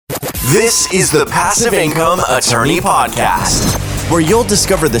This is the Passive Income Attorney Podcast, where you'll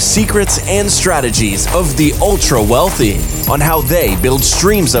discover the secrets and strategies of the ultra wealthy on how they build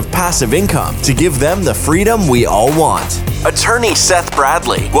streams of passive income to give them the freedom we all want. Attorney Seth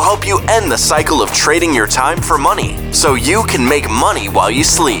Bradley will help you end the cycle of trading your time for money so you can make money while you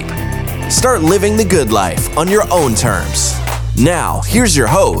sleep. Start living the good life on your own terms. Now, here's your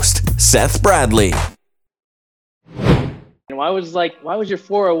host, Seth Bradley. Why was your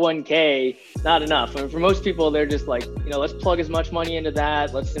 401k not enough? I mean, for most people, they're just like, let's plug as much money into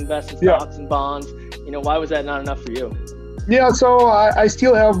that. Let's invest in stocks and bonds. Why was that not enough for you? Yeah, so I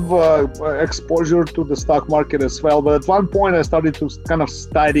still have exposure to the stock market as well. But at one point, I started to kind of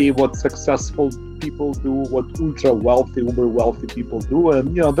study what successful people do, what ultra wealthy, uber wealthy people do.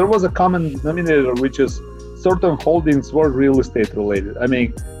 And, there was a common denominator, which is certain holdings were real estate related. I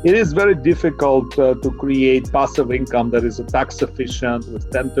mean, it is very difficult to create passive income that is tax efficient with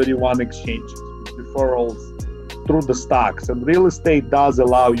 1031 exchanges, with referrals through the stocks. And real estate does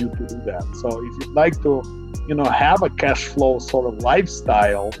allow you to do that. So if you'd like to, have a cash flow sort of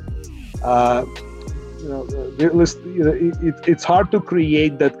lifestyle, it's hard to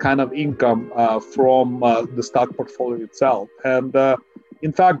create that kind of income from the stock portfolio itself. And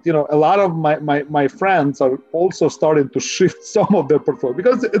in fact, a lot of my friends are also starting to shift some of their portfolio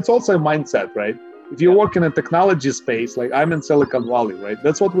because it's also a mindset, right? If you work in a technology space, like I'm in Silicon Valley, right?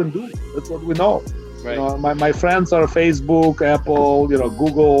 That's what we do. That's what we know. Right. My friends are Facebook, Apple,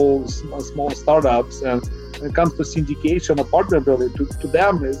 Google, small startups. And when it comes to syndication, apartment building, to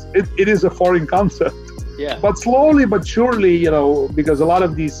them, it is a foreign concept. Yeah. But slowly but surely, because a lot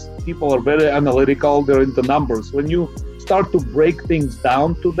of these people are very analytical, they're into numbers. When you start to break things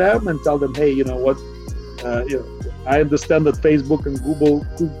down to them and tell them, hey, I understand that Facebook and Google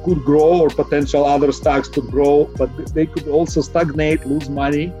could grow, or potential other stocks could grow, but they could also stagnate, lose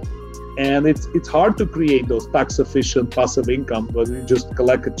money. And it's hard to create those tax efficient passive income when you just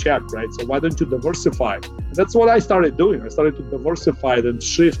collect a check, right? So why don't you diversify? And that's what I started doing. I started to diversify and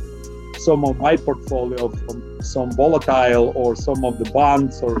shift some of my portfolio from some volatile or some of the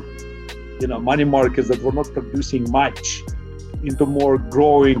bonds or money markets that were not producing much into more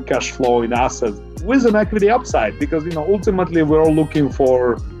growing cash flow in assets with an equity upside, because ultimately we're all looking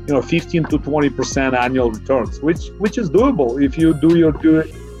for 15 to 20% annual returns, which is doable if you do your due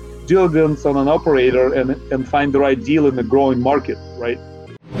diligence on an operator and find the right deal in the growing market, right?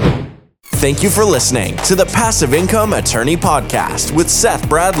 Thank you for listening to the Passive Income Attorney Podcast with Seth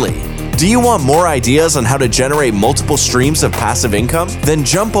Bradley. Do you want more ideas on how to generate multiple streams of passive income? Then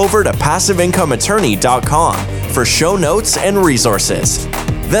jump over to passiveincomeattorney.com for show notes and resources.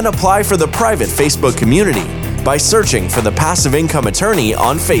 Then apply for the private Facebook community by searching for the Passive Income Attorney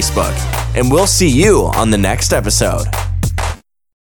on Facebook. And we'll see you on the next episode.